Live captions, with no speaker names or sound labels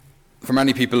for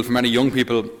many people, for many young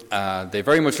people, they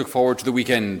very much look forward to the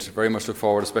weekend, very much look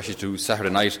forward, especially to Saturday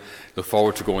night, look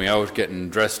forward to going out, getting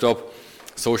dressed up,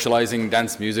 socialising,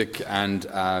 dance music, and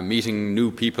meeting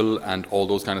new people and all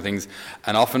those kind of things.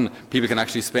 And often people can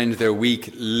actually spend their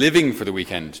week living for the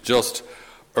weekend, just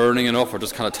earning enough or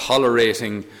just kind of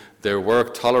tolerating their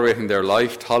work, tolerating their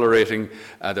life, tolerating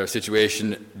their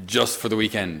situation just for the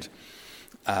weekend.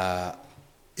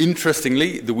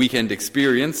 Interestingly, the weekend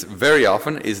experience very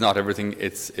often is not everything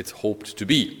it's hoped to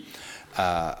be.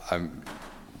 I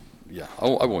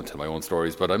won't tell my own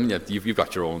stories, but you've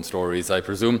got your own stories, I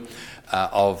presume,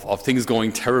 of things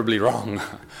going terribly wrong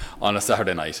on a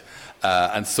Saturday night.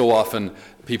 And so often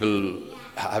people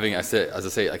having, as I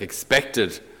say, like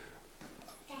expected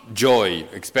joy,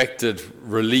 expected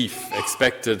relief,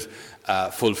 expected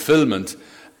fulfillment,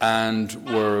 and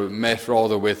were met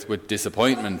rather with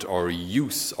disappointment or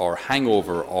use or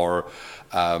hangover or,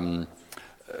 well,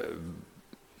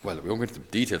 we won't go into the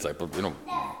details, but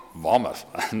vomit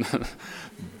and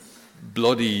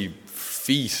bloody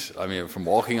feet. I mean, from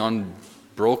walking on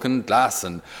broken glass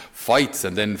and fights,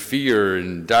 and then fear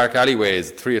in dark alleyways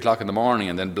at 3 o'clock in the morning,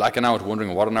 and then blacking out,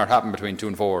 wondering what on earth happened between 2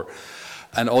 and 4,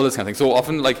 and all this kind of thing. So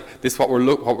often, like this, what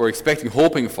we're expecting,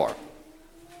 hoping for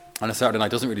on a Saturday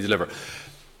night doesn't really deliver.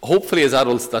 Hopefully, as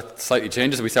adults, that slightly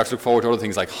changes, and we start to look forward to other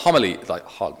things like holidays.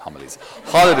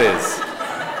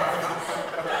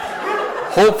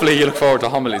 Hopefully, you look forward to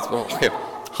homilies. Okay.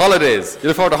 Holidays. You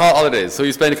look forward to holidays. So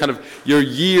you spend kind of your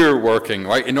year working,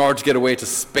 right, in order to get away to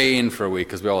Spain for a week,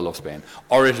 because we all love Spain,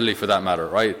 or Italy for that matter,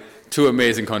 right? 2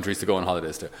 amazing countries to go on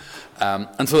holidays to.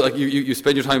 And so like you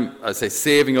spend your time, I'd say,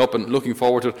 saving up and looking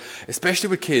forward to it, especially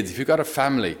with kids. If you've got a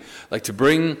family, like to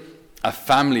bring a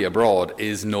family abroad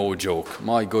is no joke.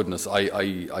 My goodness,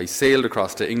 I sailed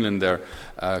across to England there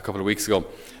a couple of weeks ago,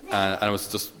 and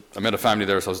I met a family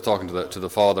there, so I was talking to the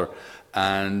father,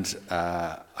 and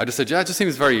I just said, yeah, it just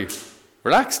seems very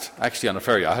relaxed, actually, on a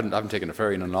ferry. I haven't taken a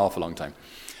ferry in an awful long time.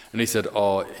 And he said,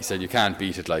 you can't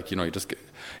beat it. Like, you just get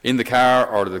in the car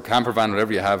or the camper van,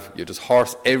 whatever you have, you just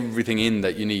horse everything in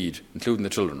that you need, including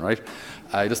the children, right?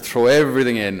 Just throw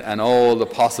everything in, and all the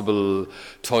possible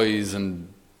toys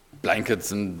and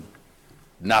blankets and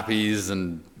nappies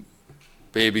and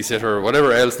babysitter,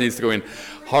 whatever else needs to go in,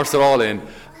 horse it all in,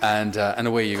 and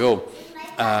away you go.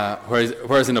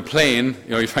 Whereas in a plane,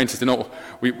 you're trying to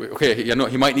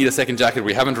he might need a second jacket.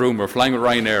 We haven't room. We're flying with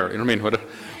Ryanair. You know what I mean?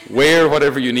 Wear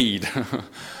whatever you need.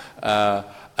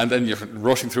 And then you're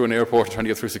rushing through an airport and trying to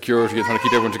get through security and trying to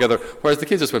keep everyone together. Whereas the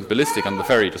kids just went ballistic on the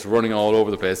ferry, just running all over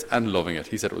the place and loving it.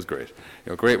 He said it was great.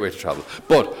 Great way to travel.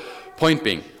 But point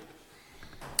being,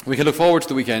 we can look forward to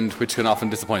the weekend, which can often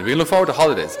disappoint. We can look forward to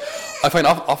holidays. I find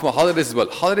often with holidays as well,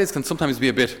 holidays can sometimes be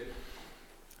a bit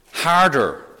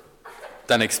harder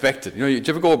than expected. Do you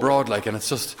ever go abroad, and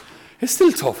it's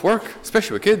still tough work,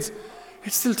 especially with kids.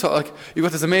 It's still tough. You've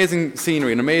got this amazing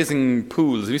scenery and amazing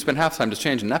pools, and you spend half the time just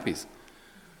changing nappies,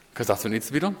 because that's what needs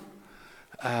to be done.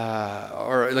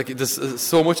 There's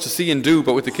so much to see and do,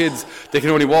 but with the kids, they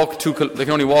can only walk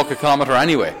a kilometre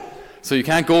anyway. So you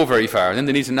can't go very far, and then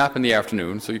they need to nap in the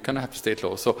afternoon, so you kind of have to stay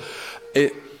close. So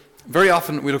very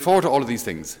often we look forward to all of these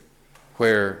things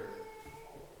where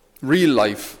real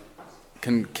life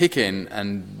can kick in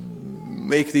and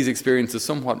make these experiences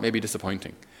somewhat maybe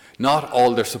disappointing. Not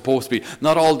all they're supposed to be,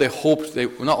 not all we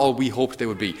hoped they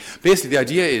would be. Basically, the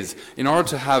idea is, in order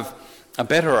to have a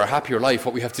better or happier life,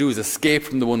 what we have to do is escape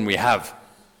from the one we have.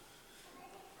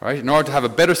 Right? In order to have a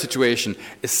better situation,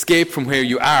 escape from where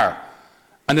you are,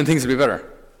 and then things will be better.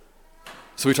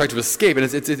 So we try to escape,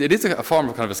 and it is a form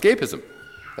of kind of escapism.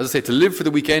 As I say, to live for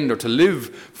the weekend or to live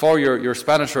for your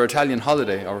Spanish or Italian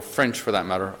holiday, or French for that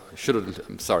matter.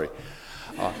 I'm sorry.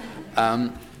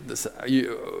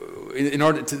 In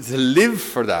order to live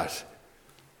for that,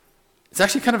 it's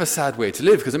actually kind of a sad way to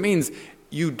live, because it means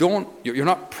you're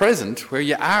not present where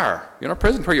you are. You're not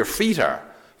present where your feet are.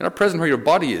 You're not present where your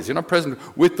body is. You're not present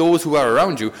with those who are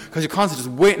around you, because you're constantly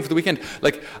just waiting for the weekend.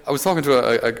 Like, I was talking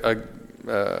to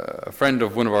a friend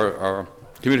of one of our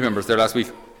community members there last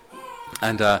week,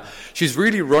 and she's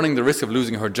really running the risk of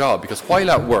losing her job, because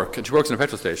while at work, and she works in a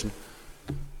petrol station,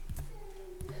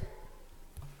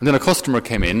 and then a customer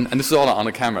came in, and this is all on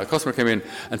a camera, a customer came in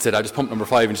and said, I just pumped number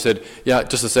 5, and she said, yeah,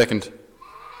 just a second.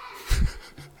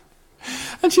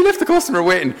 And she left the customer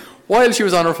waiting while she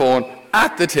was on her phone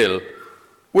at the till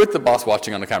with the boss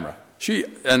watching on the camera. She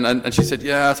said,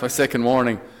 yeah, it's my second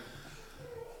warning.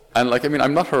 And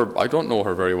I'm not her, I don't know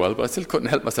her very well, but I still couldn't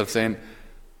help myself saying,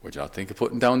 would you not think of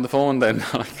putting down the phone then?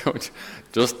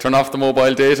 Just turn off the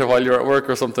mobile data while you're at work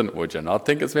or something. Would you not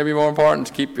think it's maybe more important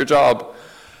to keep your job?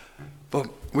 But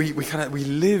we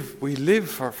live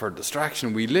for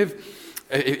distraction. We live,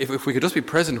 if we could just be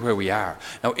present where we are.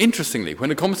 Now, interestingly,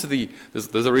 when it comes to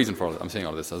there's a reason for it. I'm saying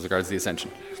all this as regards the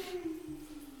ascension.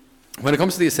 When it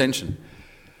comes to the ascension,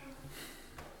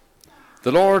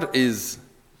 the Lord is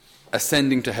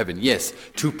ascending to heaven, yes,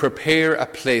 to prepare a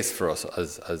place for us,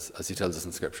 as he tells us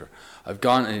in Scripture. I've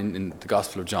gone in the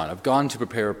Gospel of John. I've gone to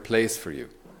prepare a place for you,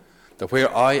 that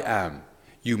where I am,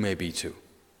 you may be too.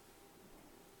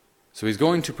 So he's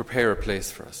going to prepare a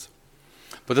place for us.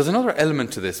 But there's another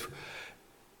element to this.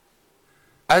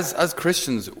 As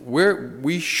Christians,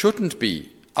 we shouldn't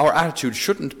be, our attitude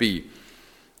shouldn't be,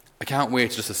 I can't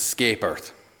wait to just escape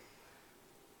earth.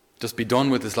 Just be done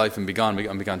with this life and be gone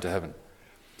to heaven.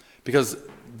 Because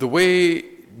the way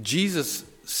Jesus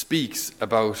speaks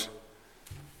about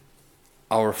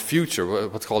our future,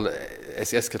 what's called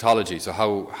eschatology, so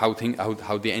how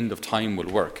the end of time will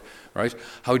work, right?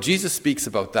 How Jesus speaks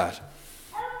about that.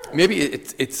 Maybe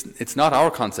it's not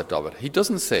our concept of it. He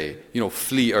doesn't say,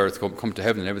 flee earth, come to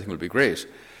heaven and everything will be great.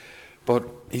 But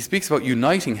he speaks about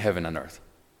uniting heaven and earth.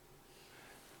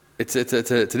 It's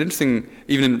an interesting,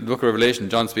 even in the book of Revelation,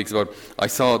 John speaks about, I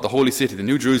saw the holy city, the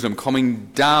New Jerusalem,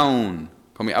 coming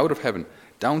out of heaven,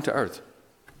 down to earth.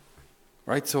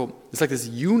 Right? So it's like this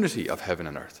unity of heaven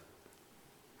and earth.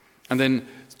 And then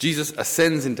Jesus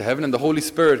ascends into heaven and the Holy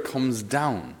Spirit comes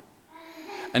down.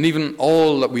 And even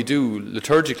all that we do,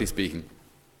 liturgically speaking,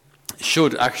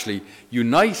 should actually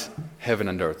unite heaven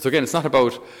and earth. So again, it's not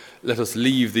about let us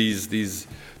leave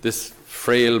this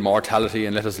frail mortality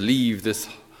and let us leave this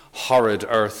horrid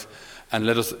earth and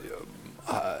let us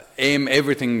aim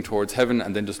everything towards heaven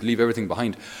and then just leave everything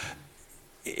behind.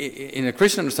 In a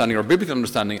Christian understanding or a biblical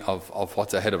understanding of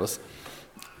what's ahead of us,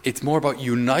 it's more about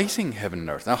uniting heaven and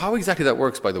earth. Now, how exactly that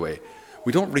works, by the way,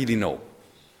 we don't really know.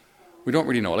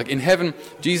 Like in heaven,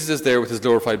 Jesus is there with his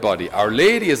glorified body. Our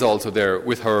Lady is also there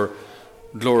with her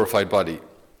glorified body.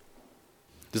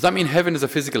 Does that mean heaven is a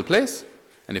physical place?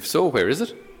 And if so, where is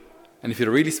it? And if you had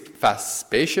a really fast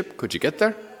spaceship, could you get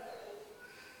there?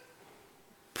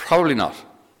 Probably not.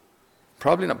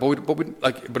 But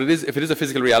it is. If it is a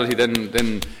physical reality,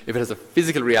 then if it has a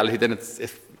physical reality, then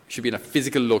it should be in a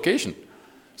physical location.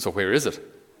 So where is it?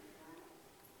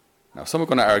 Now, some are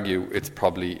going to argue it's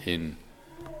probably in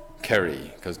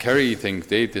Kerry, because Kerry think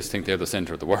they're the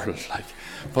centre of the world.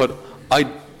 But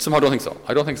I somehow don't think so.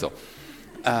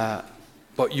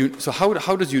 So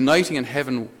how does uniting in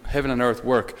heaven and earth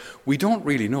work? We don't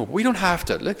really know. But we don't have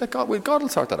to. God will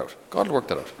sort that out. God will work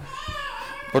that out.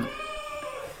 But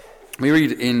we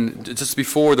read in just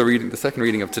before the second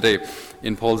reading of today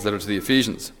in Paul's letter to the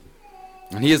Ephesians,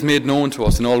 and he has made known to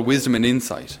us in all wisdom and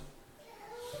insight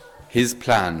his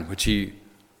plan which he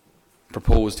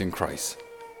proposed in Christ,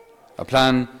 a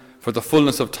plan for the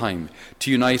fullness of time,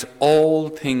 to unite all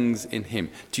things in him,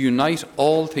 things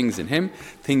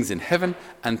in heaven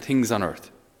and things on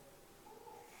earth.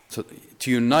 So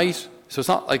to unite, so it's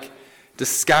not like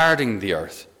discarding the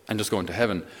earth and just going to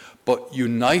heaven, but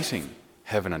uniting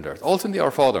heaven and earth. Also in the Our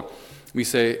Father, we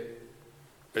say,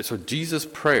 so Jesus'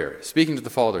 prayer, speaking to the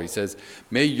Father, he says,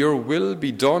 may your will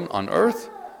be done on earth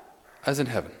as in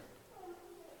heaven.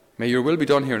 May your will be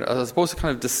done here, as opposed to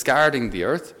kind of discarding the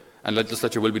earth, and just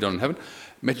let your will be done in heaven.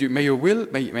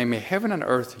 May heaven and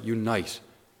earth unite.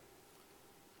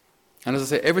 And as I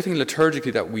say, everything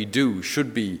liturgically that we do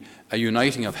should be a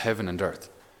uniting of heaven and earth.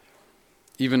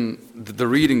 Even the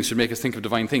readings should make us think of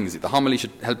divine things. The homily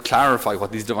should help clarify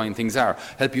what these divine things are,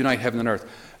 help unite heaven and earth.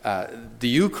 The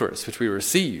Eucharist, which we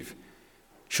receive,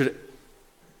 should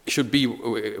be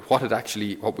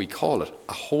what we call it,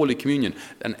 a holy communion,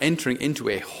 and entering into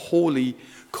a holy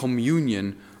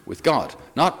communion with God.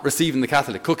 Not receiving the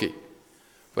Catholic cookie,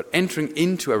 but entering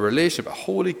into a relationship, a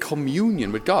holy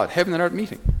communion with God, heaven and earth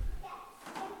meeting.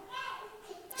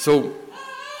 So,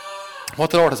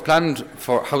 what the Lord has planned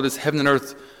for how this heaven and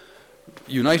earth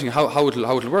uniting, how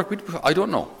it'll work, I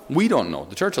don't know. We don't know.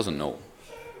 The church doesn't know.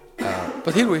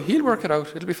 But he'll work it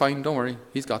out. It'll be fine. Don't worry.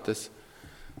 He's got this.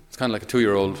 It's kind of like a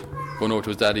 2-year-old going over to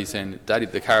his daddy saying, "Daddy,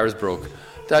 the car's broke."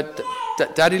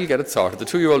 Daddy'll get it sorted. The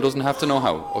 2-year-old doesn't have to know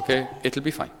how. Okay, it'll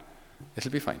be fine. It'll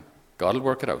be fine. God will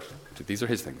work it out. These are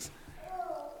his things.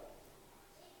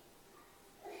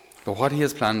 But what he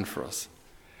has planned for us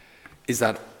is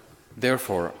that,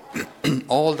 therefore,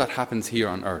 all that happens here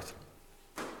on earth,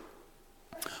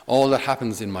 all that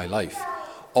happens in my life,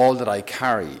 all that I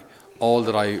carry, all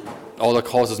that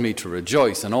causes me to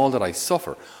rejoice, and all that I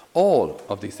suffer, all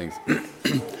of these things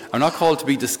are not called to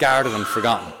be discarded and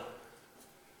forgotten.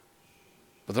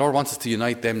 But the Lord wants us to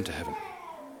unite them to heaven.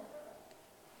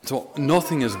 So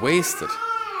nothing is wasted.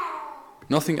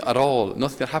 Nothing at all,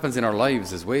 nothing that happens in our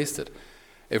lives is wasted.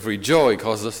 Every joy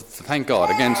causes us to thank God.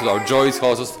 Again, so our joys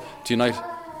cause us to unite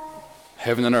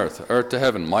heaven and earth to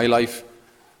heaven, my life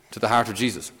to the heart of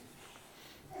Jesus.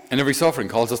 And every suffering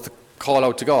calls us to call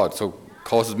out to God, so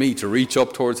causes me to reach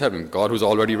up towards heaven, God who's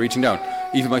already reaching down.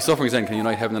 Even my sufferings then can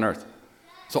unite heaven and earth.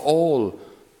 So all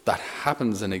that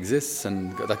happens and exists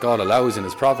and that God allows in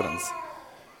his providence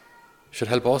should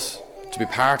help us to be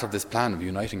part of this plan of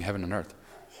uniting heaven and earth.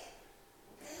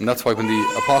 And that's why when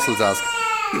the apostles ask,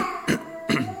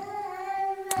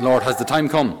 Lord, has the time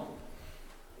come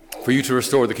for you to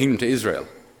restore the kingdom to Israel?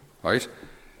 Right?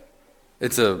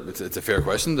 It's a fair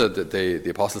question. The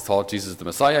apostles thought Jesus is the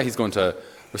Messiah. He's going to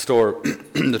restore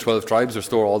the 12 tribes,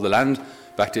 restore all the land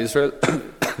back to Israel.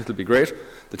 It'll be great.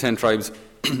 The 10 tribes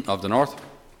of the north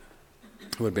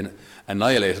who had been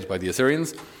annihilated by the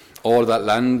Assyrians. All of that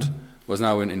land was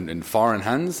now in foreign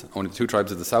hands. Only the 2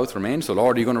 tribes of the south remained. So,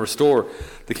 Lord, are you going to restore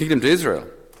the kingdom to Israel?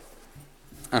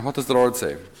 And what does the Lord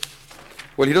say?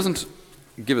 Well, he doesn't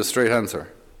give a straight answer.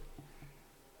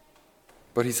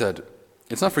 But he said,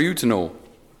 it's not for you to know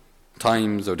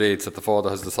times or dates that the Father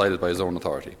has decided by his own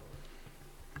authority.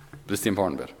 This is the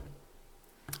important bit.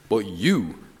 But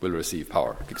you will receive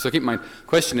power. So keep in mind, the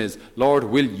question is, Lord,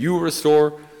 will you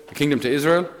restore the kingdom to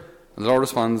Israel? And the Lord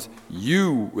responds,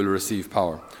 you will receive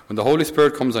power when the Holy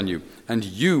Spirit comes on you, and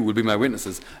you will be my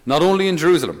witnesses, not only in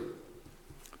Jerusalem,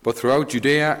 but throughout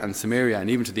Judea and Samaria and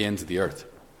even to the ends of the earth.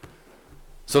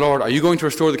 So, Lord, are you going to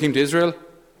restore the kingdom to Israel?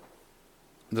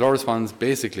 And the Lord responds,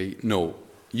 basically, no,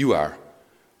 you are.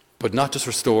 But not just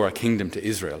restore a kingdom to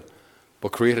Israel,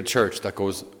 but create a church that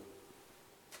goes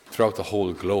throughout the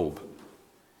whole globe.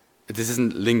 This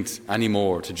isn't linked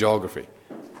anymore to geography.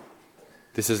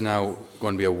 This is now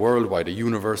going to be a worldwide, a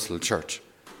universal church.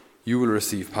 You will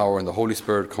receive power and the Holy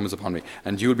Spirit comes upon me.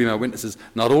 And you will be my witnesses,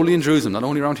 not only in Jerusalem, not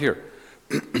only around here,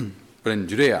 but in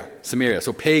Judea, Samaria,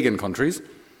 so pagan countries,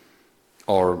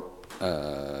 or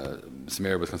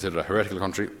Samaria was considered a heretical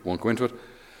country, won't go into it,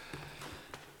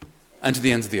 and to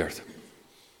the ends of the earth.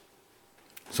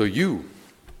 So you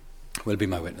will be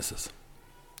my witnesses.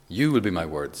 You will be my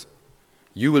words.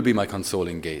 You will be my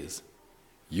consoling gaze.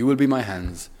 You will be my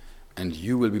hands, and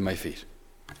you will be my feet.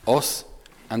 Us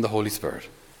and the Holy Spirit,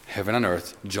 heaven and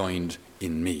earth joined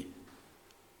in me.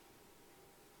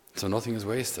 So nothing is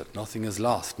wasted, nothing is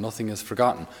lost, nothing is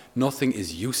forgotten, nothing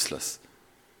is useless.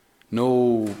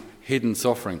 No hidden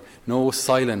suffering, no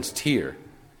silent tear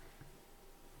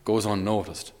goes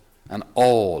unnoticed, and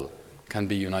all can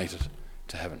be united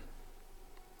to heaven.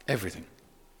 Everything.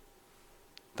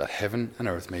 That heaven and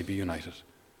earth may be united,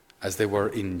 as they were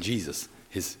in Jesus,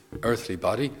 his earthly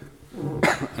body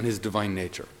and his divine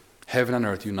nature. Heaven and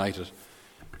earth united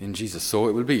in Jesus. So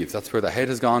it will be. If that's where the head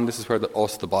has gone, this is where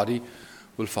us, the body,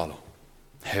 will follow.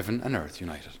 Heaven and earth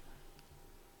united.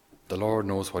 The Lord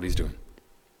knows what he's doing.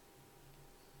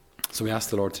 So we ask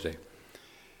the Lord today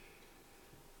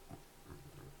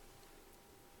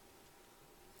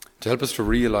to help us to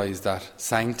realize that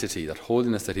sanctity, that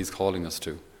holiness that he's calling us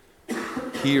to,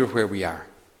 here where we are.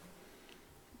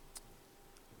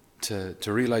 To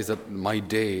realize that my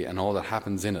day and all that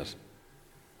happens in it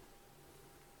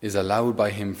is allowed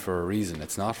by him for a reason.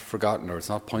 It's not forgotten, or it's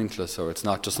not pointless, or it's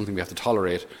not just something we have to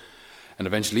tolerate and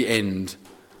eventually end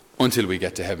until we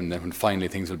get to heaven, then when finally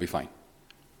things will be fine.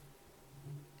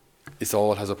 It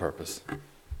all has a purpose.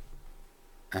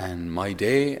 And my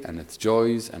day and its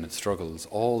joys and its struggles,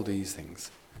 all these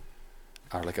things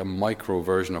are like a micro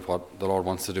version of what the Lord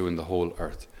wants to do in the whole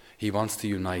earth. He wants to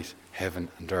unite heaven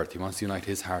and earth. He wants to unite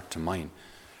his heart to mine.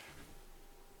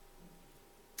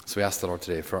 So we ask the Lord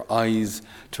today for eyes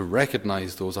to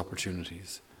recognize those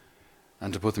opportunities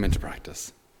and to put them into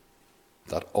practice,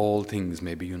 that all things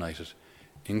may be united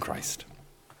in Christ.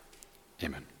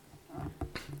 Amen.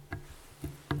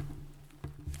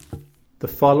 The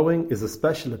following is a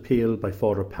special appeal by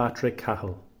Father Patrick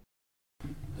Cahill.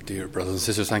 Dear brothers and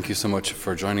sisters, thank you so much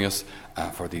for joining us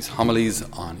for these homilies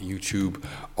on YouTube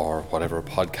or whatever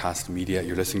podcast media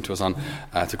you're listening to us on.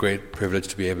 It's a great privilege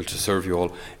to be able to serve you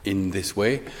all in this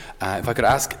way. If I could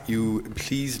ask you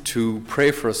please to pray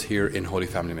for us here in Holy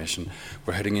Family Mission.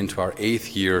 We're heading into our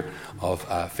 8th year of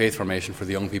faith formation for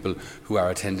the young people who are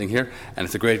attending here, and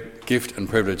it's a great gift and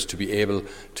privilege to be able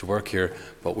to work here.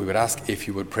 But we would ask if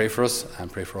you would pray for us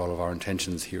and pray for all of our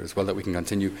intentions here as well, that we can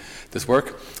continue this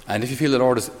work. And if you feel the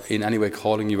Lord is in any way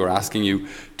calling you or asking you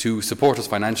to support us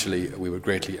financially, we would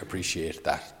greatly appreciate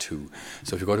that too.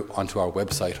 So if you go onto our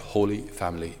website,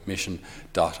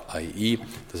 holyfamilymission.ie,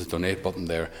 there's a donate button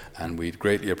there, and we'd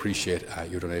greatly appreciate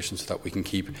your donations so that we can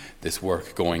keep this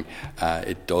work going.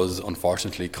 It does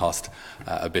unfortunately cost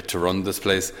a bit to run this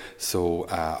place, so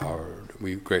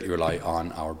we greatly rely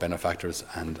on our benefactors,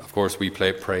 and of course we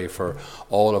pray for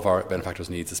all of our benefactors'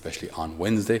 needs, especially on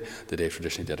Wednesday, the day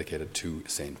traditionally dedicated to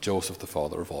St. Joseph, the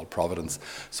Father of all Providence.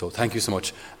 So thank you so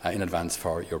much in advance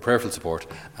for your prayerful support,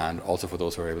 and also for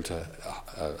those who are able to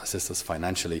assist us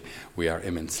financially. We are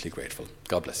immensely grateful.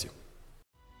 God bless you.